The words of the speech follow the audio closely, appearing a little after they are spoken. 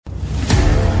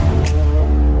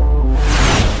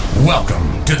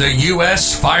Welcome to the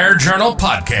U.S. Fire Journal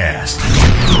Podcast.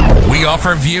 We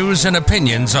offer views and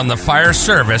opinions on the fire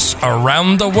service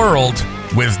around the world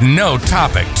with no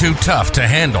topic too tough to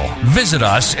handle. Visit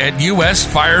us at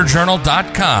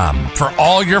usfirejournal.com for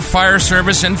all your fire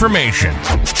service information.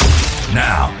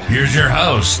 Now, here's your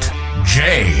host,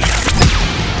 Jay.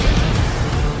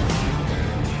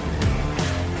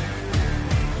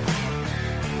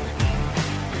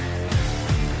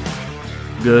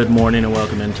 Good morning and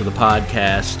welcome into the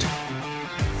podcast.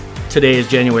 Today is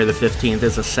January the 15th.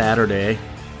 It's a Saturday,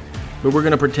 but we're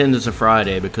going to pretend it's a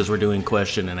Friday because we're doing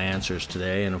question and answers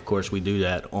today. And of course, we do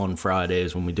that on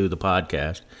Fridays when we do the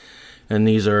podcast. And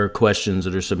these are questions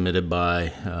that are submitted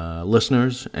by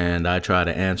listeners, and I try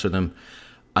to answer them.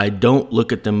 I don't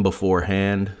look at them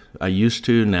beforehand. I used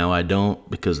to, now I don't,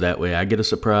 because that way I get a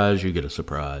surprise, you get a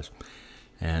surprise.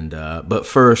 And but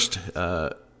first,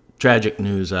 tragic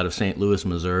news out of St. Louis,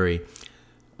 Missouri.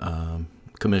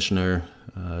 Commissioner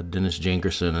Dennis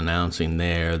Jenkerson announcing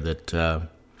there that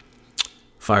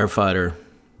firefighter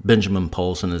Benjamin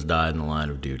Polson has died in the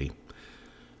line of duty.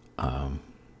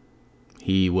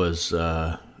 He was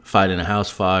fighting a house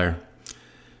fire,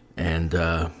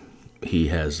 and he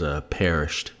has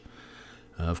perished.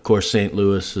 Of course, St.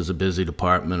 Louis is a busy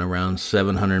department, around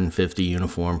 750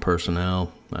 uniformed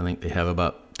personnel. I think they have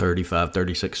about 35,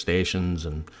 36 stations,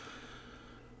 and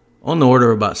on the order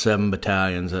of about 7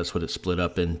 battalions. That's what it's split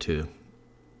up into.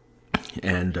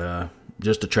 And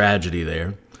just a tragedy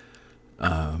there.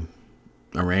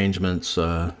 Arrangements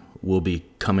will be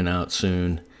coming out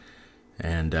soon,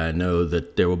 and I know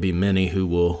that there will be many who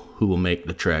will make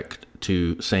the trek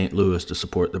to St. Louis to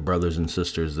support the brothers and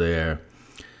sisters there.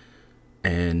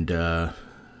 And we're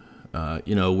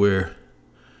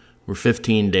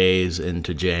 15 days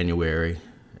into January,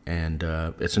 and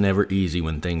it's never easy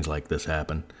when things like this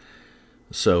happen.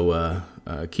 So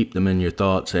keep them in your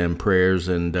thoughts and prayers,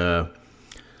 and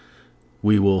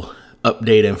we will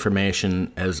update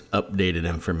information as updated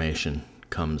information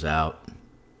comes out.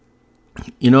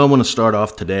 I want to start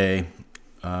off today,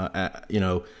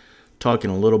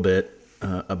 talking a little bit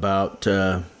about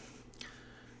the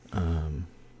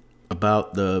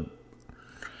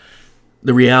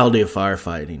reality of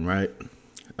firefighting, right?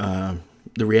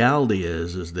 The reality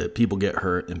is that people get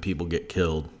hurt and people get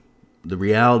killed. The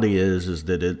reality is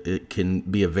that it can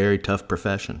be a very tough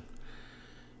profession.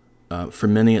 For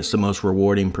many, it's the most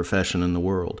rewarding profession in the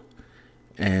world.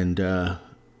 And I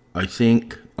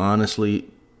think, honestly,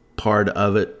 part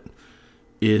of it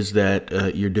is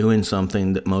that you're doing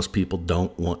something that most people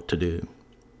don't want to do.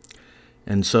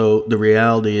 And so the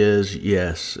reality is,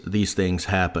 yes, these things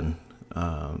happen.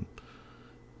 And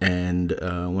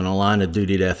when a line of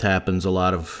duty death happens, a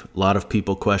lot of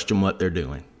people question what they're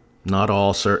doing. Not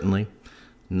all, certainly.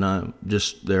 No,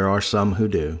 just there are some who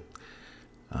do.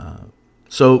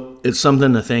 So it's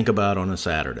something to think about on a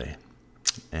Saturday.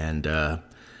 And,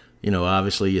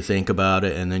 obviously you think about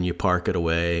it and then you park it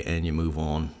away and you move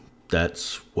on.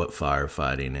 That's what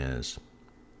firefighting is.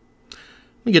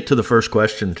 Let me get to the first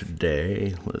question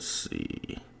today. Let's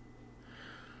see.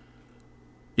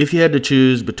 If you had to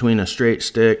choose between a straight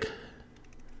stick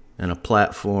and a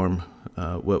platform,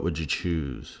 what would you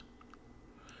choose?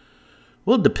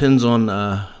 Well, it depends on.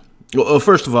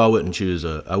 First of all, I wouldn't choose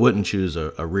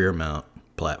a rear mount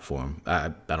platform.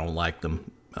 I don't like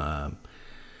them. I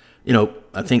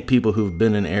think people who've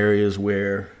been in areas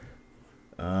where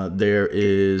there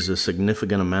is a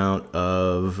significant number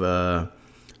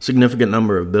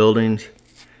of buildings,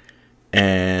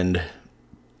 and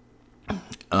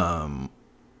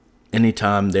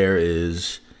anytime there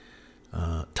is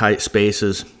tight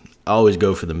spaces, I always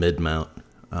go for the mid mount.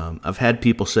 I've had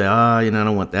people say, I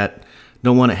don't want that,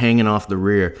 don't want it hanging off the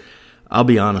rear. I'll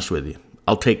be honest with you.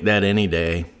 I'll take that any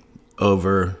day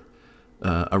over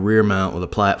a rear mount with a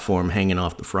platform hanging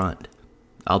off the front.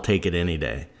 I'll take it any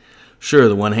day. Sure,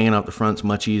 the one hanging off the front's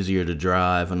much easier to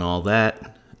drive and all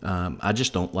that. I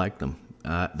just don't like them.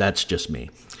 That's just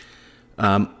me.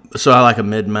 So I like a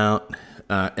mid mount.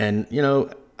 And,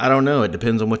 I don't know. It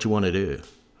depends on what you want to do.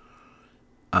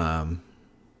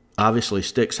 Obviously,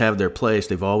 sticks have their place.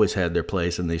 They've always had their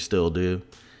place, and they still do.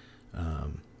 A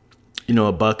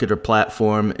bucket or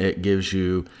platform, it gives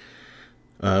you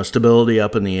stability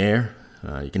up in the air.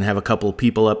 You can have a couple of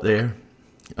people up there.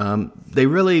 They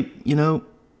really,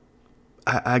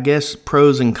 I guess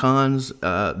pros and cons,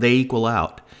 they equal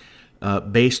out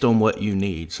based on what you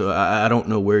need. So I don't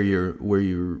know where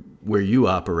you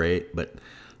operate, but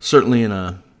certainly in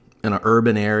an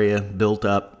urban area built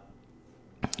up,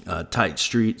 tight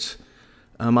streets,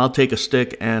 I'll take a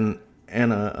stick and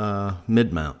a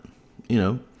mid mount.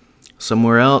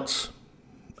 Somewhere else,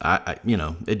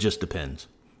 It just depends.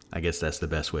 I guess that's the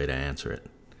best way to answer it.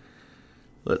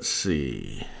 Let's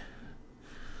see.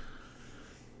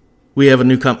 We have a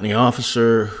new company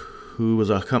officer who was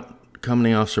a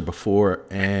company officer before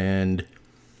and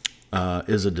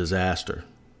is a disaster.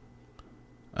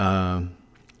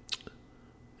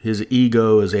 His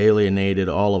ego has alienated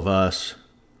all of us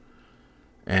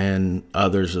and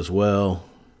others as well.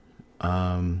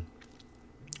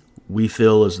 We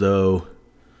feel as though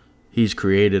he's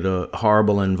created a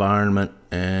horrible environment,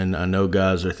 and I know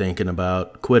guys are thinking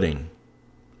about quitting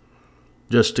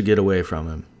just to get away from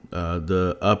him.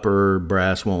 The upper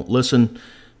brass won't listen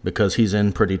because he's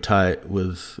in pretty tight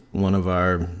with one of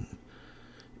our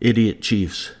idiot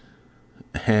chiefs.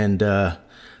 And,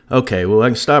 okay, well, I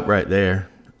can stop right there.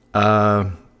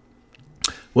 Well,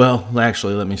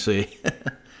 actually, let me see.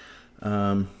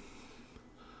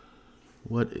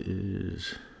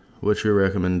 What's your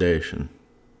recommendation?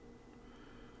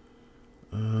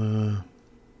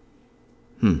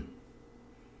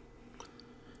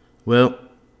 Well,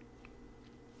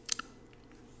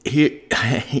 here,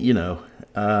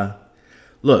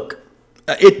 look,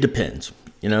 it depends.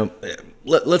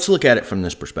 Let's look at it from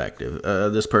this perspective.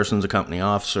 This person's a company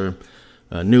officer,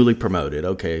 newly promoted.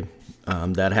 Okay,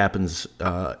 that happens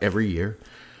every year.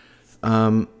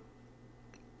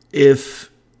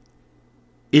 If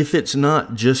it's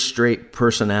not just straight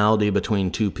personality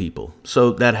between two people,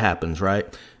 so that happens, right?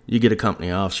 You get a company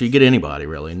officer, you get anybody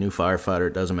really, a new firefighter,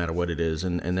 it doesn't matter what it is,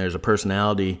 and there's a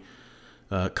personality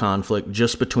conflict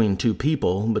just between two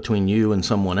people, between you and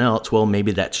someone else, well,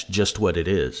 maybe that's just what it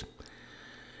is.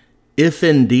 If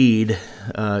indeed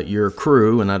your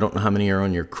crew, and I don't know how many are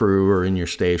on your crew or in your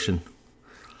station,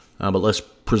 but let's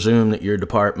presume that your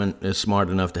department is smart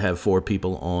enough to have 4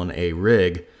 people on a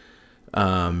rig.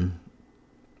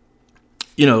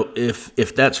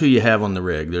 If that's who you have on the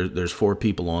rig, there's 4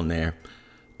 people on there,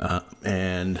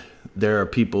 and there are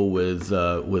people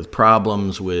with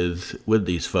problems with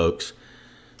these folks,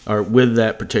 or with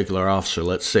that particular officer.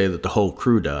 Let's say that the whole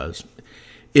crew does.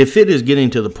 If it is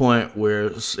getting to the point where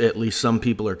at least some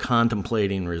people are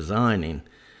contemplating resigning,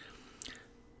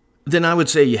 then I would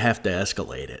say you have to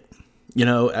escalate it.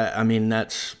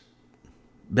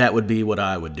 That would be what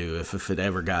I would do if it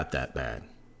ever got that bad.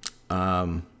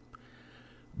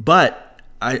 But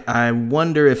I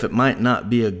wonder if it might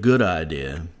not be a good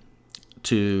idea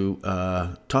to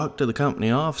talk to the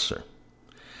company officer.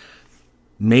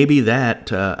 Maybe that,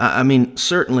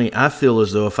 certainly I feel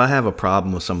as though if I have a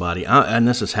problem with somebody, and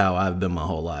this is how I've been my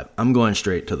whole life, I'm going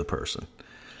straight to the person.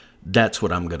 That's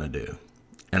what I'm going to do.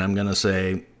 And I'm going to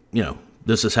say,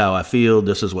 this is how I feel,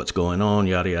 this is what's going on,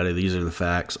 yada, yada, these are the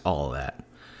facts, all of that.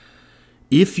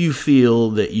 If you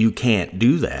feel that you can't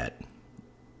do that,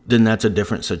 then that's a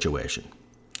different situation.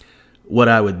 What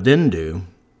I would then do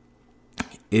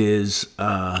is,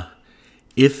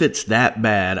 if it's that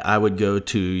bad, I would go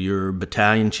to your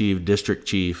battalion chief, district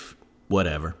chief,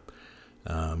 whatever,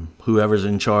 whoever's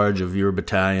in charge of your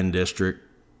battalion, district,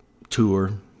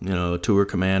 tour, tour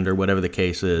commander, whatever the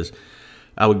case is.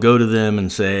 I would go to them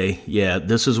and say, yeah,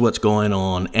 this is what's going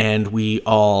on, and we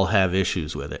all have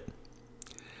issues with it.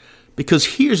 Because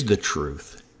here's the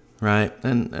truth, right?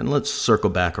 And let's circle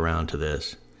back around to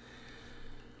this.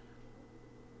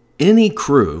 Any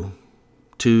crew,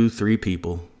 2-3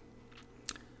 people,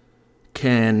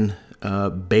 can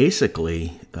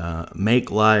basically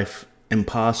make life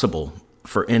impossible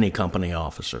for any company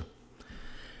officer.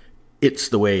 It's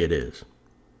the way it is.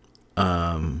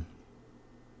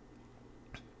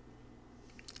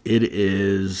 It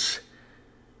is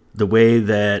the way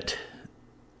that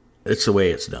it's the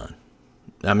way it's done.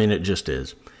 It just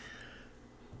is.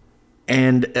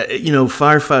 And,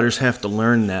 firefighters have to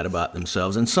learn that about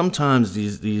themselves. And sometimes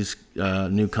these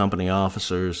new company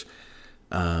officers,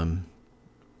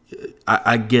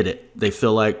 I get it. They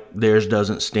feel like theirs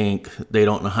doesn't stink. They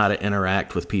don't know how to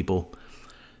interact with people.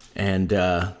 And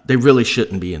they really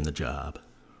shouldn't be in the job.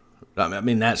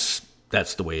 That's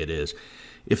the way it is.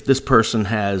 If this person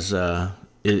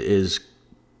is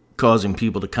causing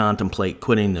people to contemplate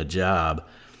quitting the job,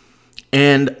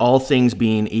 and all things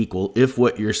being equal, if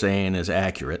what you're saying is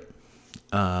accurate,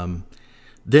 then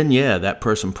yeah, that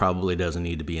person probably doesn't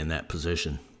need to be in that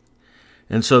position.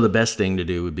 And so the best thing to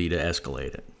do would be to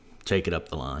escalate it. Take it up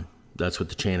the line. That's what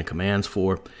the chain of command's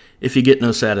for. If you get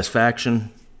no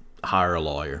satisfaction, hire a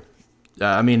lawyer.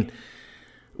 What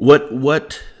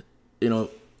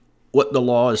the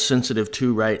law is sensitive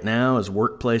to right now is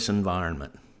workplace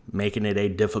environment, making it a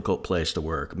difficult place to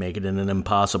work, making it an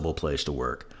impossible place to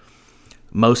work.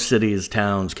 Most cities,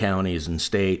 towns, counties, and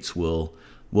states will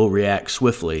react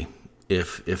swiftly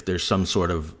if there's some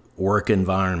sort of work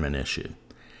environment issue.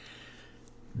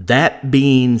 That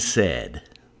being said,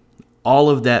 all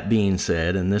of that being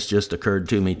said, and this just occurred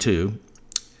to me too,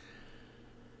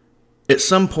 at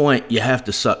some point you have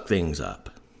to suck things up.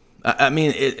 I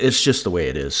mean, it's just the way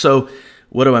it is. So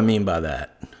what do I mean by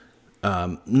that?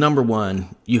 Number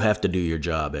one, you have to do your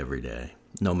job every day,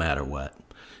 no matter what.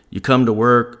 You come to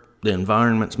work, the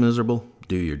environment's miserable,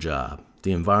 do your job.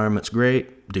 The environment's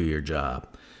great, do your job.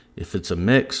 If it's a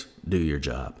mix, do your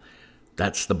job.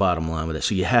 That's the bottom line with it.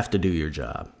 So you have to do your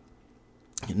job.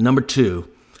 Number two,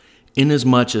 in as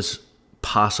much as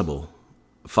possible,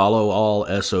 follow all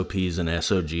SOPs and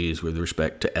SOGs with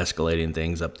respect to escalating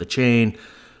things up the chain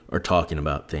or talking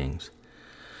about things.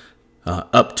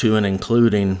 Up to and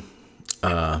including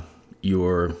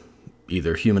your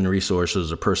either human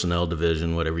resources or personnel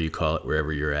division, whatever you call it,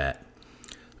 wherever you're at.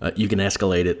 You can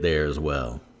escalate it there as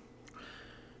well.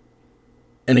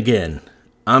 And again,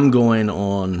 I'm going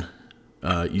on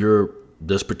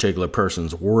this particular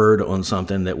person's word on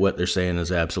something that what they're saying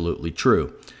is absolutely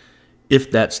true.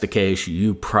 If that's the case,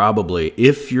 you probably,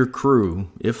 if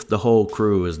the whole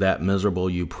crew is that miserable,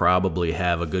 you probably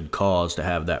have a good cause to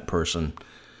have that person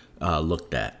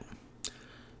looked at.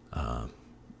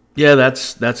 Yeah,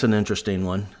 that's an interesting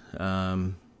one.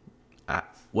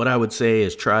 What I would say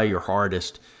is try your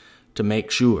hardest to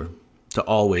make sure to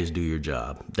always do your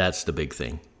job. That's the big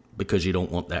thing, because you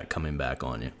don't want that coming back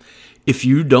on you. If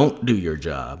you don't do your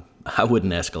job, I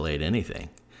wouldn't escalate anything,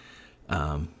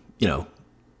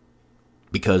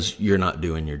 because you're not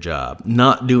doing your job.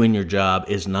 Not doing your job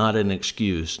is not an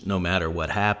excuse, no matter what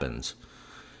happens.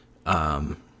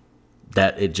 That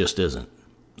it just isn't.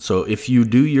 So if you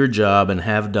do your job and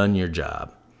have done your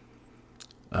job,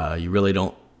 you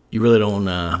don't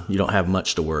have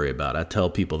much to worry about. I tell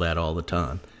people that all the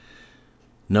time.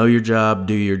 Know your job,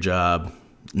 do your job.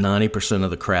 90%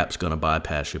 of the crap's going to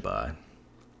bypass you by.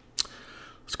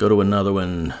 Let's go to another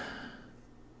one.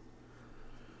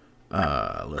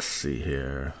 Let's see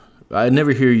here. I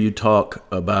never hear you talk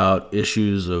about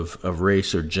issues of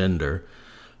race or gender.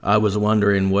 I was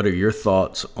wondering, what are your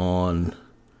thoughts on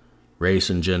race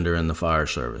and gender in the fire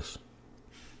service?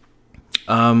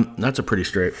 That's a pretty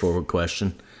straightforward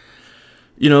question.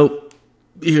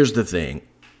 Here's the thing.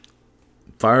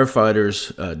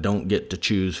 Firefighters don't get to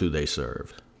choose who they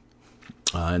serve.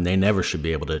 And they never should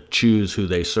be able to choose who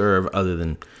they serve other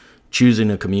than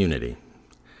choosing a community.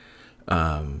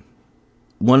 One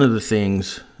of the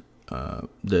things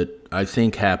that I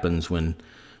think happens when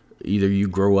either you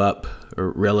grow up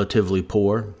relatively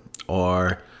poor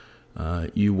or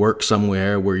you work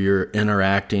somewhere where you're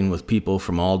interacting with people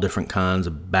from all different kinds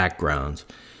of backgrounds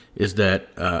is that,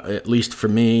 at least for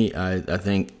me, I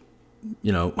think,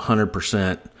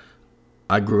 100%,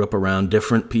 I grew up around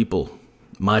different people.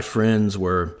 My friends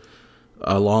were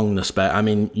along the spectrum. I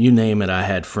mean, you name it, I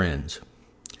had friends.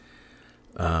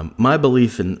 My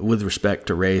belief with respect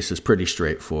to race is pretty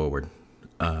straightforward.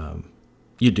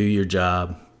 You do your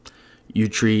job. You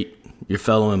treat your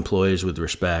fellow employees with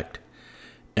respect.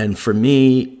 And for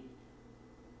me,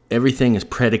 everything is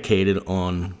predicated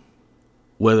on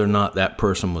whether or not that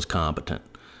person was competent.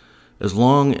 As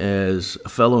long as a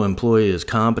fellow employee is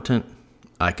competent,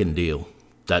 I can deal.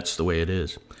 That's the way it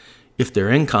is. If they're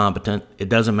incompetent, it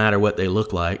doesn't matter what they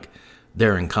look like,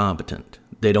 they're incompetent.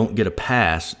 They don't get a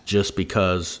pass just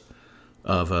because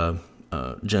of a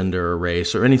gender or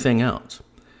race or anything else.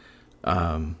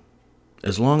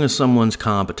 As long as someone's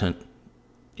competent,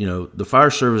 the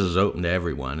fire service is open to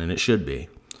everyone, and it should be,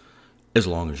 as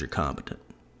long as you're competent.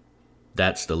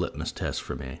 That's the litmus test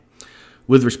for me.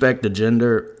 With respect to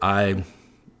gender,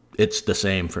 it's the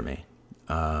same for me.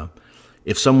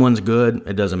 If someone's good,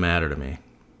 it doesn't matter to me.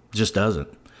 It just doesn't.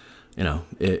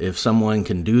 If someone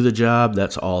can do the job,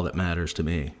 that's all that matters to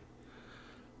me.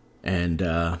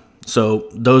 And so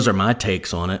those are my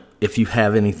takes on it. If you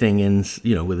have anything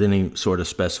with any sort of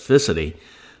specificity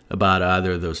about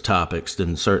either of those topics,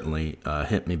 then certainly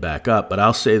hit me back up. But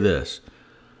I'll say this.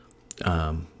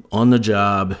 On the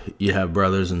job, you have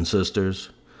brothers and sisters,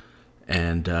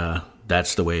 and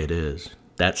that's the way it is.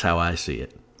 That's how I see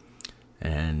it.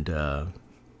 And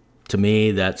to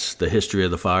me, that's the history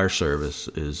of the fire service.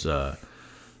 Is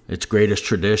its greatest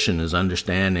tradition is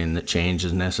understanding that change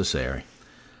is necessary.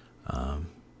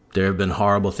 There have been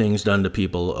horrible things done to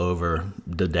people over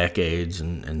the decades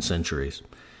and centuries.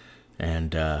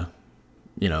 And, I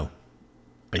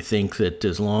think that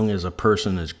as long as a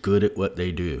person is good at what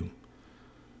they do,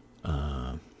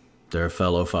 they're a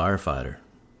fellow firefighter.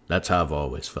 That's how I've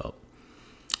always felt.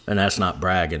 And that's not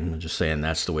bragging. I'm just saying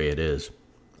that's the way it is.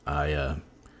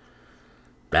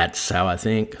 That's how I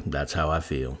think. That's how I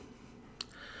feel.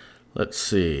 Let's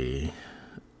see.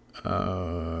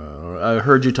 I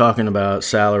heard you talking about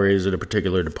salaries at a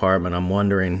particular department. I'm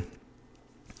wondering,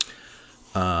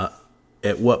 at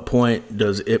what point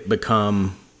does it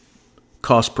become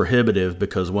cost prohibitive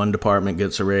because one department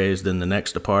gets a raise, then the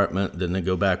next department, then they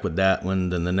go back with that one,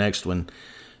 then the next one?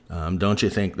 Don't you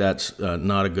think that's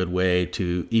not a good way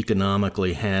to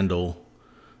economically handle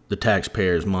the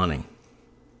taxpayers' money?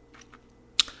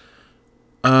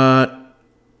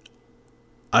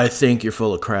 I think you're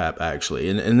full of crap, actually,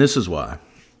 and this is why.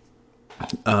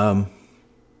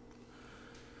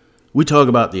 We talk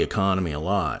about the economy a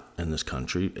lot in this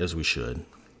country, as we should.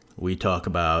 We talk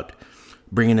about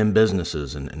bringing in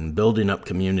businesses and building up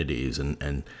communities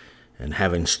and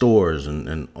having stores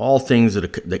and all things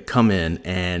that come in,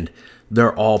 and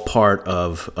they're all part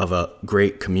of a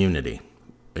great community.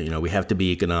 We have to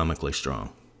be economically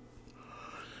strong.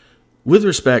 With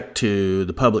respect to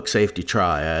the public safety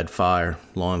triad, fire,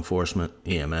 law enforcement,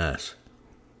 EMS,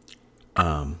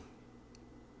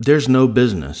 there's no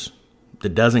business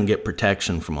that doesn't get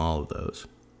protection from all of those.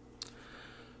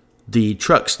 The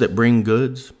trucks that bring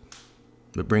goods,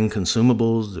 that bring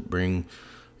consumables, that bring,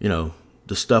 the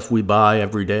stuff we buy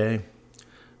every day,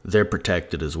 they're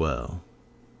protected as well.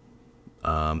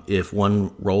 If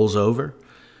one rolls over,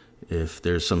 if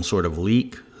there's some sort of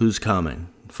leak, who's coming?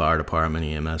 Fire department,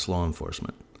 EMS, law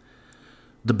enforcement.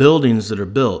 The buildings that are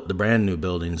built, the brand new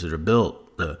buildings that are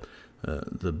built,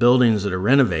 the buildings that are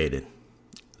renovated,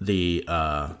 the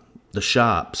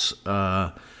shops,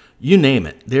 you name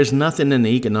it. There's nothing in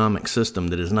the economic system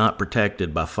that is not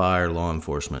protected by fire, law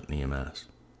enforcement, and EMS.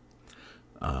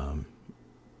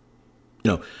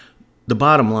 The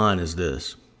bottom line is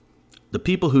this. The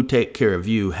people who take care of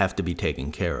you have to be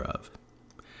taken care of.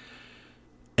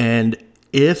 And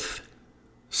if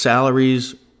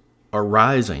salaries are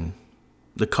rising,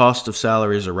 the cost of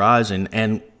salaries are rising,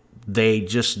 and they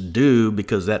just do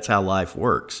because that's how life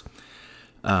works.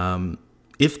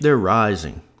 If they're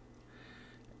rising,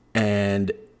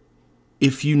 and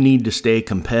if you need to stay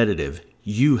competitive,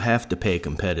 you have to pay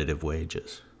competitive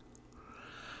wages.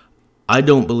 I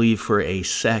don't believe for a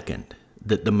second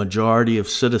that the majority of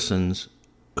citizens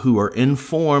who are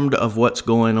informed of what's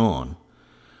going on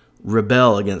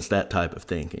rebel against that type of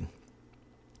thinking.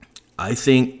 I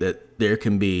think that there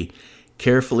can be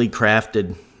carefully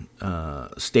crafted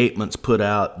statements put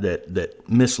out that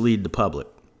mislead the public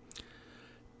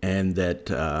and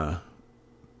that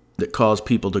cause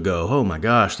people to go, oh my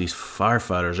gosh, these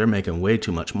firefighters are making way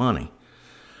too much money.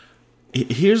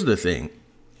 Here's the thing,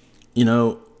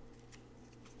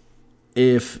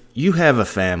 if you have a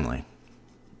family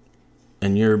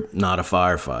and you're not a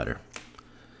firefighter,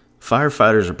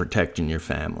 firefighters are protecting your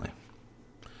family.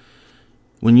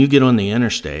 When you get on the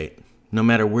interstate, no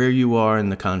matter where you are in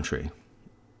the country,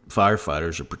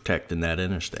 firefighters are protecting that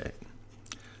interstate.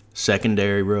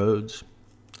 Secondary roads,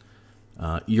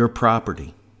 your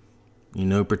property. You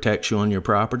know who protects you on your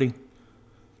property?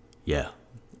 Yeah,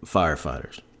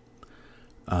 firefighters.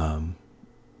 When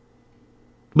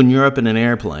you're up in an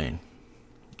airplane,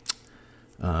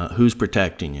 who's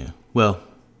protecting you? Well,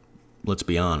 let's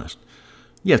be honest.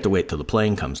 You have to wait till the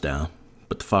plane comes down,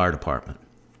 but the fire department.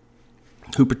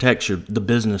 Who protects the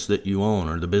business that you own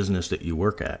or the business that you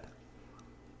work at?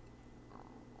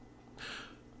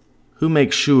 Who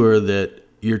makes sure that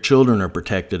your children are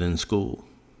protected in school?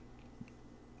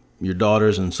 Your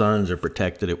daughters and sons are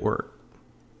protected at work.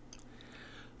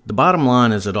 The bottom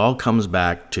line is it all comes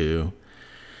back to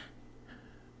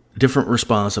different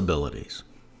responsibilities.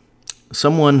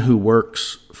 Someone who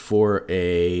works for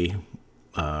a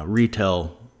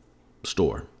retail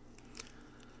store,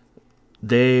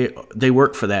 they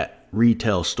work for that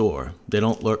retail store. They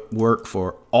don't work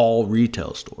for all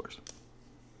retail stores.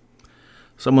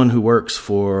 Someone who works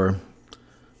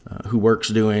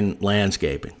doing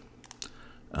landscaping,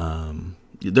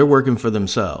 they're working for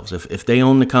themselves. If they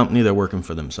own the company, they're working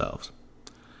for themselves.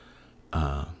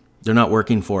 They're not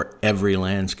working for every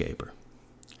landscaper.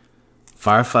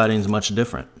 Firefighting is much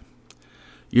different.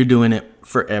 You're doing it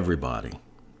for everybody.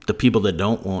 The people that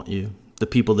don't want you, the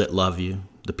people that love you,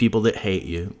 the people that hate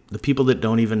you, the people that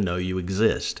don't even know you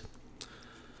exist.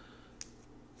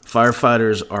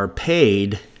 Firefighters are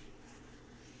paid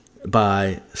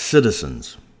by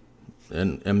citizens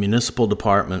and municipal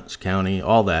departments, county,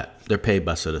 all that. They're paid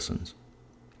by citizens.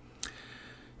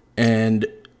 And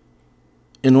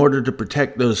in order to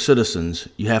protect those citizens,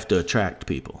 you have to attract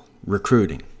people.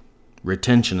 Recruiting,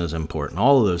 retention is important,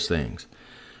 all of those things.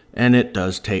 And it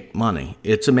does take money.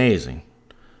 It's amazing.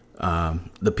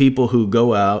 The people who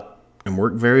go out and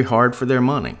work very hard for their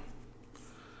money,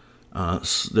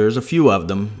 there's a few of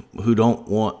them who don't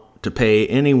want to pay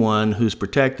anyone who's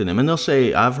protecting them. And they'll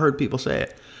say, I've heard people say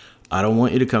it, I don't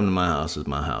want you to come to my house as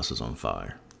my house is on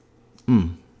fire.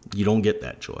 You don't get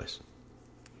that choice.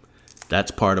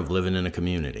 That's part of living in a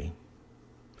community.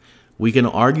 We can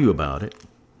argue about it.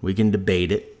 We can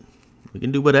debate it. We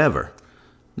can do whatever.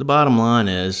 The bottom line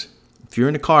is, if you're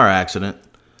in a car accident,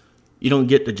 you don't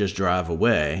get to just drive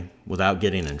away without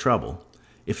getting in trouble.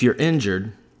 If you're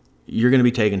injured, you're going to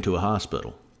be taken to a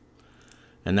hospital.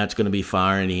 And that's going to be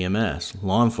fire and EMS.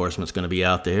 Law enforcement's going to be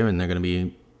out there, and they're going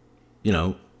to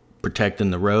be, protecting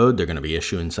the road. They're going to be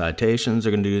issuing citations.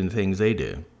 They're going to do the things they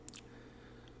do.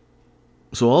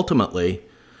 So ultimately,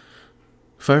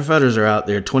 firefighters are out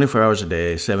there 24 hours a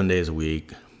day, 7 days a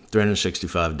week,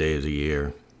 365 days a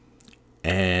year.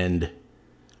 And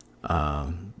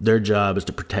their job is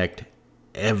to protect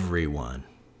everyone.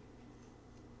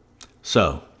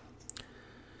 So,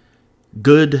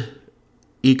 good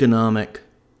economic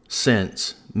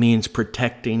sense means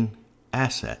protecting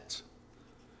assets.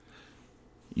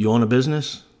 You own a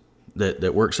business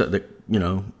that works at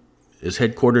is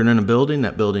headquartered in a building.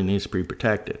 That building needs to be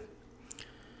protected.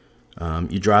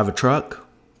 You drive a truck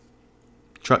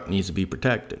needs to be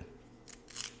protected.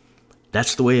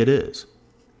 That's the way it is.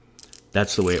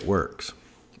 That's the way it works.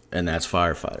 And that's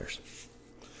firefighters.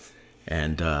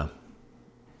 And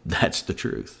that's the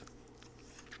truth.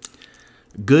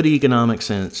 Good economic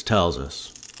sense tells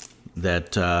us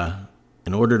that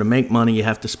in order to make money, you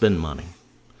have to spend money.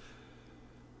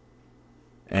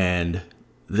 And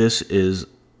this is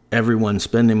everyone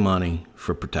spending money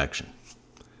for protection.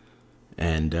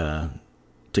 And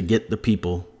to get the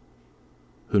people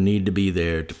who need to be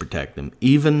there to protect them.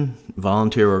 Even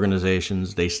volunteer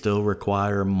organizations, they still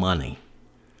require money.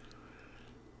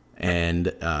 And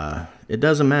it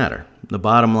doesn't matter. The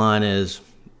bottom line is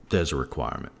there's a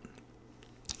requirement.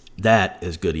 That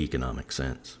is good economic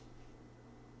sense.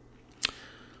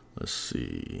 Let's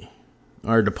see.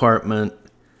 Our department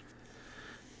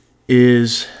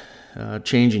is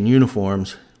changing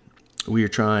uniforms. We are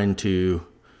trying to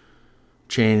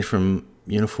change from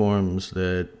uniforms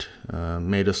that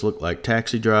made us look like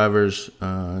taxi drivers.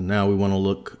 Now we want to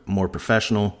look more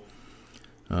professional.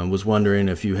 Was wondering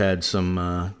if you had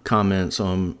some comments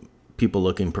on people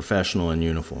looking professional in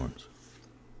uniforms.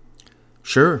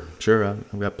 Sure.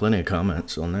 I've got plenty of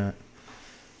comments on that.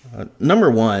 Number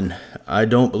one, I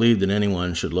don't believe that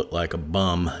anyone should look like a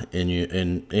bum in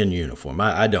uniform.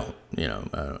 I don't.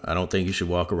 I don't think you should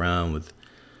walk around with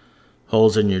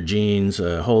holes in your jeans,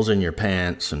 holes in your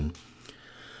pants,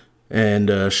 and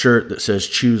a shirt that says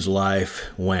 "Choose Life,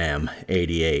 Wham!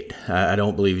 88." I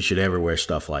don't believe you should ever wear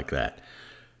stuff like that.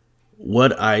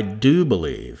 What I do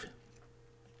believe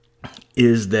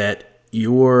is that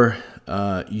your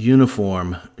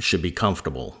uniform should be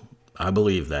comfortable. I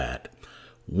believe that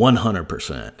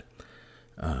 100%.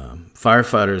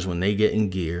 Firefighters, when they get in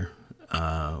gear,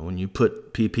 when you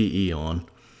put PPE on,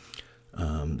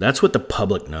 that's what the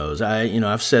public knows.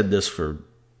 I've said this for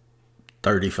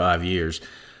 35 years.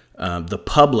 The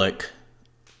public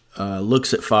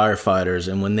looks at firefighters,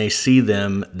 and when they see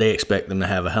them, they expect them to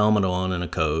have a helmet on and a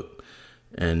coat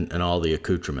and all the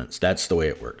accoutrements. That's the way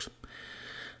it works.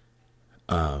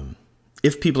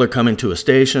 If people are coming to a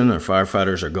station or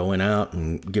firefighters are going out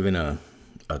and giving a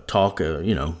talk,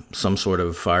 some sort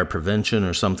of fire prevention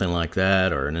or something like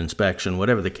that, or an inspection,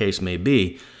 whatever the case may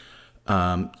be,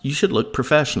 you should look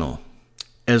professional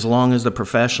as long as the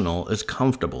professional is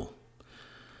comfortable.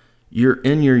 You're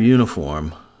in your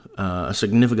uniform a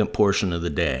significant portion of the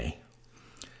day.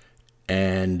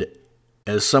 And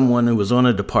as someone who was on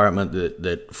a department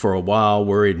that for a while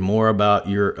worried more about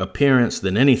your appearance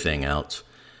than anything else,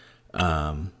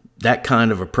 that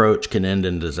kind of approach can end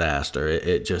in disaster.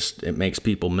 It makes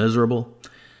people miserable.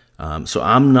 So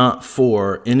I'm not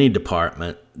for any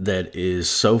department that is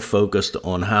so focused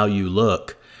on how you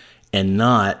look and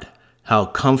not how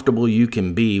comfortable you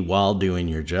can be while doing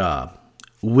your job,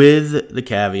 with the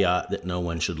caveat that no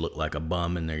one should look like a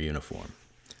bum in their uniform.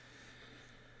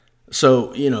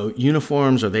 So,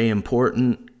 uniforms, are they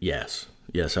important? Yes,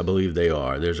 I believe they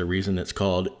are. There's a reason it's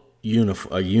called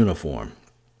a uniform.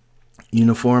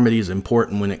 Uniformity is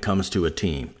important when it comes to a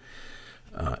team.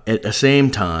 At the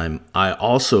same time, I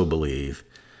also believe,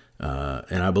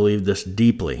 and I believe this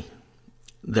deeply,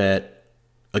 that,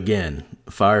 again,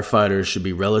 firefighters should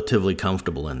be relatively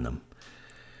comfortable in them.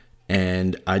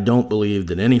 And I don't believe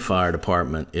that any fire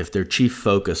department, if their chief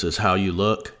focus is how you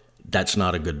look, that's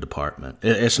not a good department.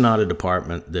 It's not a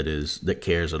department that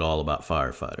cares at all about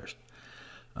firefighters.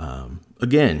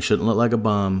 Again, shouldn't look like a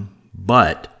bum,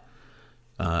 but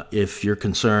if your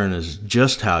concern is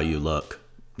just how you look,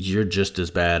 you're just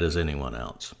as bad as anyone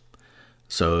else.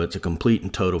 So it's a complete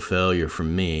and total failure for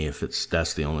me if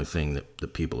that's the only thing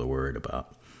that people are worried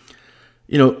about.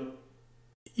 You know,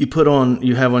 you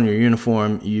have on your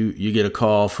uniform, you get a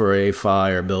call for a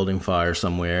fire, building fire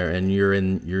somewhere, and you're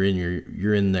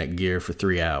in that gear for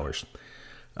 3 hours.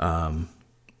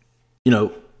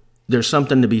 There's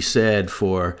something to be said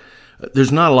for,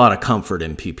 there's not a lot of comfort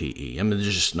in PPE. I mean,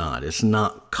 there's just not. It's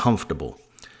not comfortable.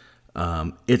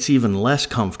 It's even less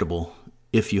comfortable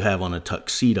if you have on a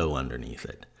tuxedo underneath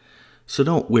it. So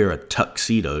don't wear a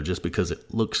tuxedo just because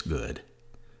it looks good.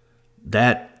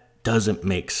 That doesn't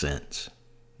make sense.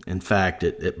 In fact,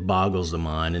 it boggles the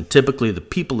mind. And typically the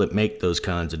people that make those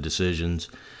kinds of decisions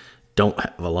don't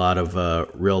have a lot of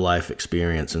real life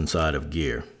experience inside of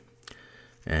gear.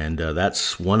 And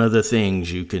that's one of the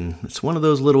things it's one of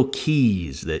those little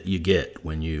keys that you get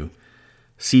when you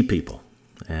see people.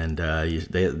 And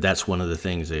that's one of the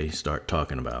things they start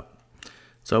talking about.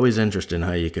 It's always interesting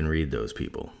how you can read those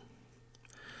people.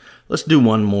 Let's do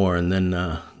one more, and then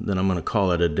I'm going to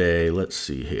call it a day. Let's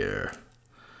see here.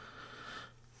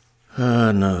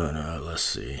 Let's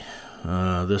see.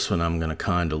 This one I'm going to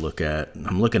kind of look at.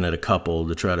 I'm looking at a couple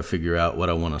to try to figure out what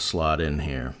I want to slot in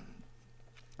here.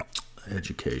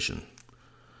 Education.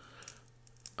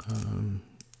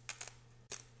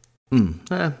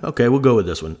 Okay, we'll go with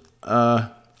this one.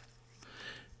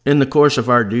 In the course of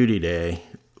our duty day,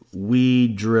 we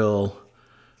drill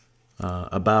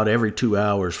about every 2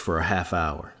 hours for a half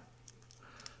hour.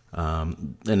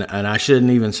 And I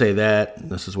shouldn't even say that.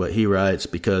 This is what he writes,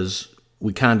 because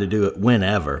we kind of do it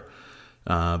whenever.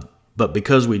 But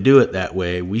because we do it that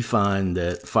way, we find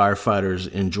that firefighters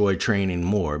enjoy training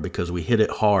more because we hit it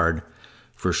hard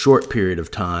for a short period of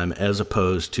time as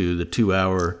opposed to the 2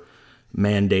 hour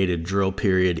mandated drill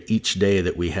period each day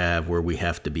that we have where we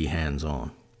have to be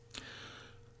hands-on.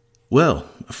 Well,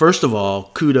 first of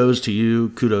all, kudos to you,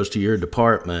 kudos to your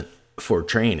department for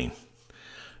training.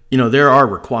 You know, there are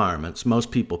requirements. Most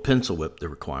people pencil whip the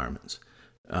requirements.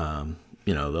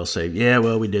 They'll say, yeah,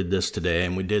 well, we did this today,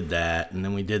 and we did that, and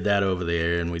then we did that over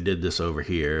there, and we did this over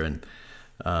here. And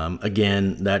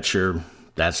again,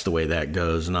 that's the way that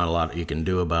goes. Not a lot you can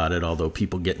do about it, although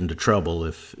people get into trouble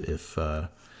if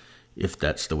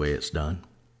that's the way it's done.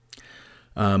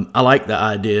 I like the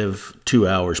idea of 2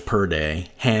 hours per day,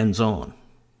 hands-on.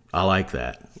 I like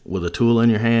that. With a tool in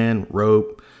your hand,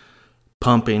 rope,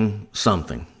 pumping,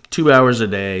 something. 2 hours a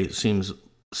day seems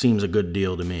a good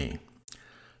deal to me.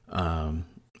 And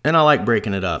I like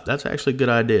breaking it up. That's actually a good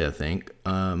idea, I think.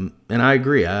 And I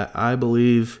agree. I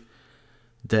believe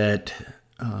that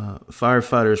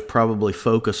firefighters probably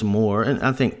focus more, and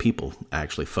I think people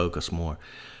actually focus more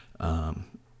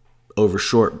over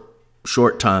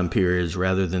short time periods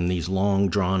rather than these long,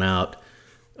 drawn-out,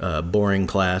 boring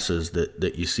classes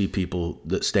that you see people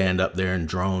that stand up there and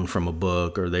drone from a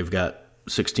book, or they've got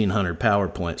 1,600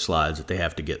 PowerPoint slides that they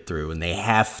have to get through, and they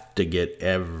have to get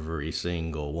every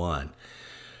single one.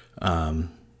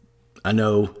 I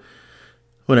know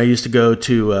when I used to go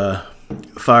to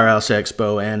Firehouse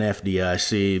Expo and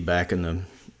FDIC back in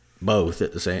both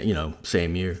at the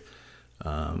same year,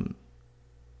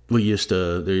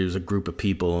 there was a group of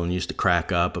people and used to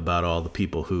crack up about all the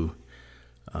people who,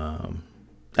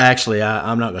 actually,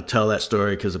 I'm not going to tell that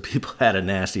story because the people had a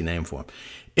nasty name for them.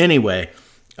 Anyway,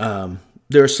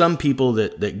 there are some people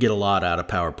that get a lot out of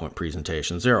PowerPoint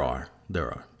presentations. There are,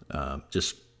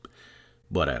 just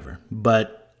whatever.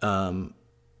 But,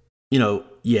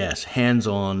 yes,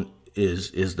 hands-on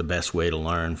is the best way to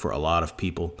learn for a lot of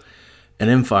people. And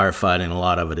in firefighting, a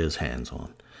lot of it is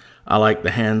hands-on. I like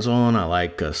the hands-on. I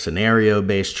like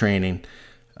scenario-based training.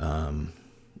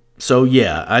 So,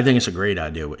 yeah, I think it's a great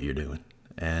idea what you're doing.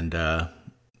 And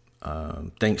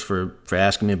thanks for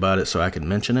asking me about it so I can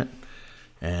mention it.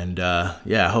 And,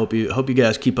 I hope you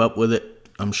guys keep up with it.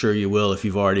 I'm sure you will if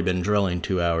you've already been drilling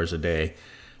 2 hours a day.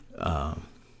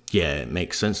 It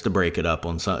makes sense to break it up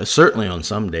certainly on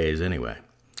some days anyway.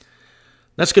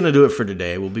 That's going to do it for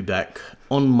today. We'll be back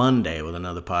on Monday with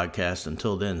another podcast.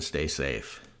 Until then, stay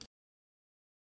safe.